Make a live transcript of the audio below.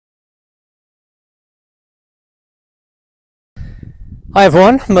Hi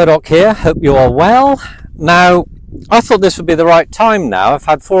everyone, Murdoch here, hope you are well. Now, I thought this would be the right time now. I've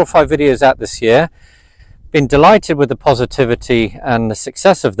had 4 or 5 videos out this year, been delighted with the positivity and the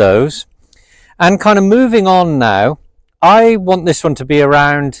success of those, and kind of moving on now, I want this one to be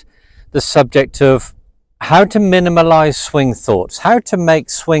around the subject of how to minimize swing thoughts, how to make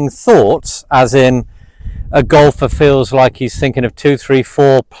swing thoughts, as in a golfer feels like he's thinking of 2, 3,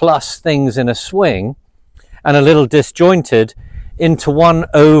 4 plus things in a swing and a little disjointed, into one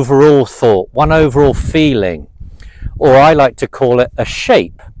overall thought, one overall feeling, or I like to call it a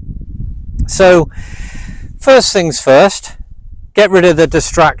shape. So first things first, get rid of the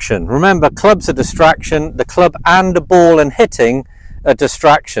distraction. Remember, club's a distraction, the club and the ball and hitting are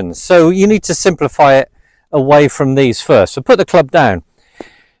distractions. So you need to simplify it away from these first. So put the club down.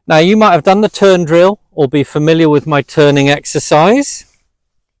 Now you might have done the turn drill or be familiar with my turning exercise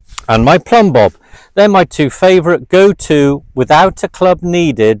and my plumb bob. They're my 2 favorite go-to, without a club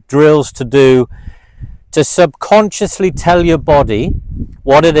needed, drills to do to subconsciously tell your body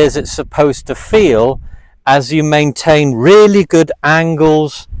what it is it's supposed to feel as you maintain really good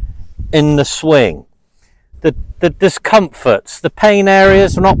angles in the swing. The discomforts, the pain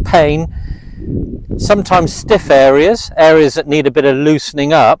areas, not pain, sometimes stiff areas, areas that need a bit of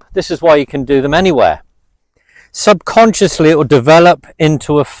loosening up. This is why you can do them anywhere. Subconsciously it will develop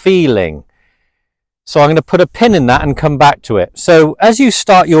into a feeling. So I'm going to put a pin in that and come back to it. So as you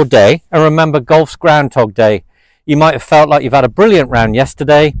start your day, and remember, golf's Groundhog Day, you might have felt like you've had a brilliant round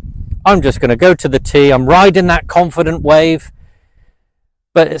yesterday. I'm just going to go to the tee. I'm riding that confident wave.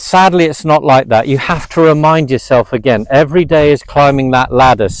 But sadly, it's not like that. You have to remind yourself again, every day is climbing that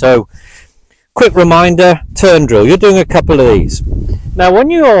ladder. So quick reminder, turn drill. You're doing a couple of these. Now,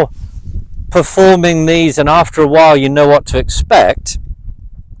 when you're performing these and after a while you know what to expect,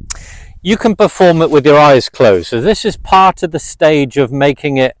 you can perform it with your eyes closed. So this is part of the stage of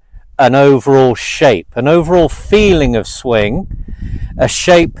making it an overall shape, an overall feeling of swing. A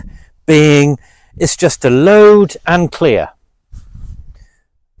shape being, it's just a load and clear.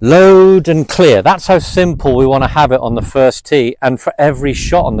 Load and clear. That's how simple we want to have it on the first tee and for every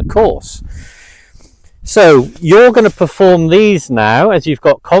shot on the course. So you're going to perform these now as you've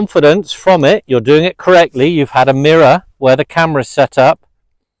got confidence from it. You're doing it correctly. You've had a mirror where the camera's set up.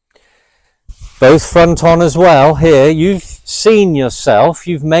 Both front on as well. Here, you've seen yourself.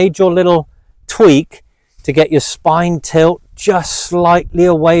 You've made your little tweak to get your spine tilt just slightly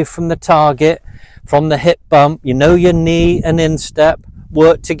away from the target, from the hip bump. You know your knee and instep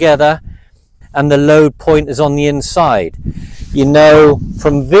work together, and the load point is on the inside. You know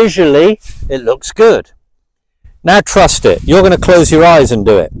from visually, it looks good. Now trust it. You're going to close your eyes and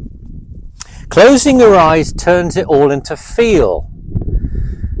do it. Closing your eyes turns it all into feel.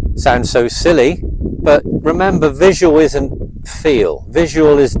 Sounds so silly, but remember, visual isn't feel.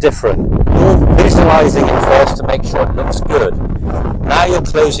 Visual is different. You're visualizing it first to make sure it looks good. Now you're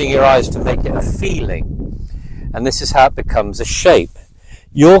closing your eyes to make it a feeling. And this is how it becomes a shape.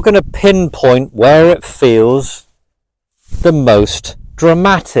 You're going to pinpoint where it feels the most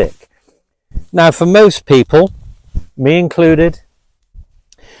dramatic. Now, for most people, me included,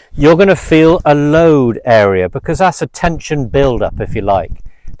 you're going to feel a load area because that's a tension build-up, if you like.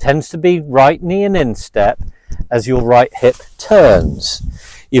 Tends to be right knee and instep as your right hip turns.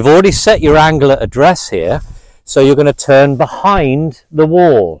 You've already set your angle at address here, so you're going to turn behind the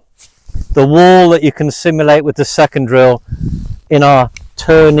wall that you can simulate with the second drill in our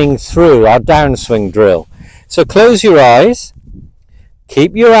turning through, our downswing drill. So close your eyes,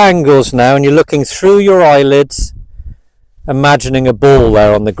 keep your angles now, and you're looking through your eyelids, imagining a ball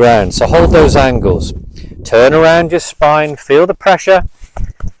there on the ground. So hold those angles, turn around your spine, feel the pressure,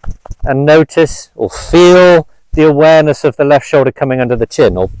 and notice or feel the awareness of the left shoulder coming under the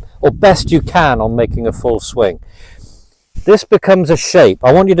chin, or best you can on making a full swing. This becomes a shape.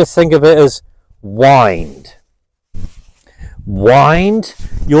 I want you to think of it as wind. Wind,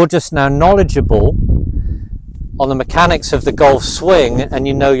 you're just now knowledgeable on the mechanics of the golf swing and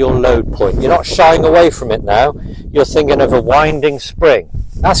you know your load point. You're not shying away from it now. You're thinking of a winding spring.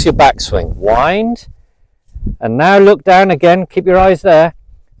 That's your backswing. Wind. And now look down again. Keep your eyes there.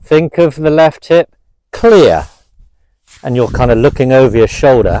 Think of the left hip clear, and you're kind of looking over your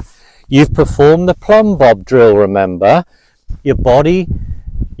shoulder. You've performed the plumb bob drill, remember. Your body,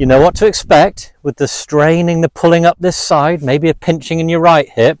 you know what to expect with the straining, the pulling up this side, maybe a pinching in your right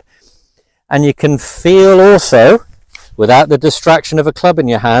hip. And you can feel also, without the distraction of a club in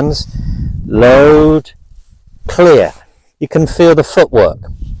your hands, load, clear. You can feel the footwork.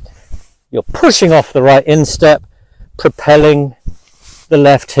 You're pushing off the right instep, propelling the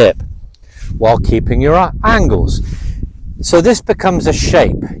left hip while keeping your angles. So this becomes a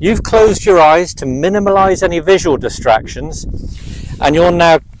shape. You've closed your eyes to minimize any visual distractions, and you're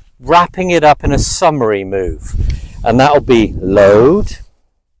now wrapping it up in a summary move. And that'll be load,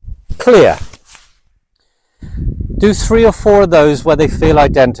 clear. Do 3 or 4 of those where they feel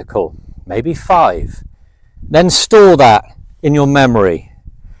identical, maybe 5. Then store that in your memory,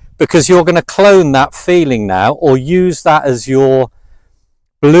 because you're going to clone that feeling now, or use that as your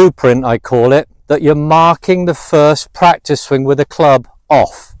blueprint, I call it, that you're marking the first practice swing with a club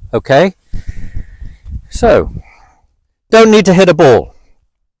off, okay? So, don't need to hit a ball.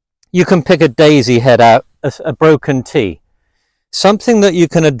 You can pick a daisy head out, a broken tee. Something that you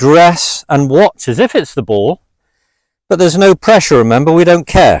can address and watch as if it's the ball, but there's no pressure, remember, we don't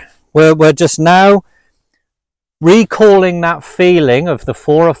care. We're just now recalling that feeling of the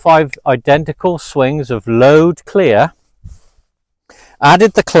 4 or 5 identical swings of load, clear,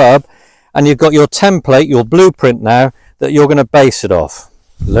 added the club, and you've got your template, your blueprint now, that you're going to base it off.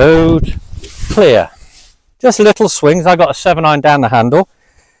 Load, clear. Just little swings. I got a 7-iron down the handle.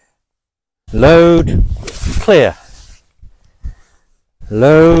 Load, clear.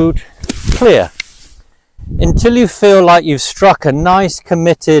 Load, clear. Until you feel like you've struck a nice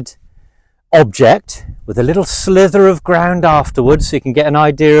committed object with a little slither of ground afterwards, so you can get an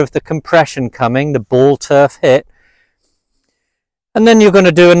idea of the compression coming, the ball turf hit. And then you're going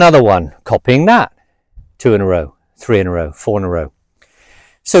to do another one, copying that. 2 in a row, 3 in a row, 4 in a row.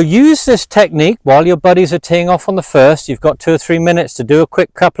 So use this technique while your buddies are teeing off on the first. You've got 2 or 3 minutes to do a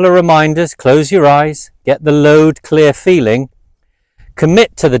quick couple of reminders. Close your eyes, get the load clear feeling,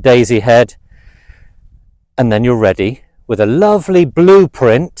 commit to the daisy head, and then you're ready with a lovely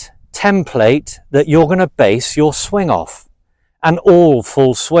blueprint template that you're going to base your swing off. And all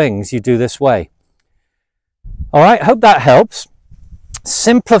full swings you do this way. All right, hope that helps.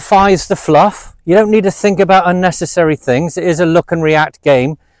 Simplifies the fluff. You don't need to think about unnecessary things. It is a look and react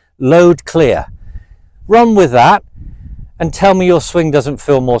game. Load, clear. Run with that and tell me your swing doesn't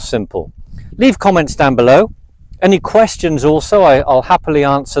feel more simple. Leave comments down below. Any questions also, I'll happily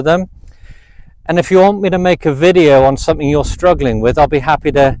answer them. And if you want me to make a video on something you're struggling with, I'll be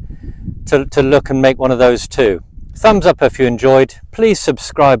happy to look and make one of those too. Thumbs up if you enjoyed. Please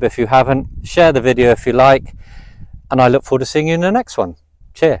subscribe if you haven't. Share the video if you like. And I look forward to seeing you in the next one.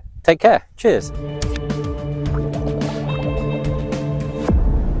 Take care. Cheers.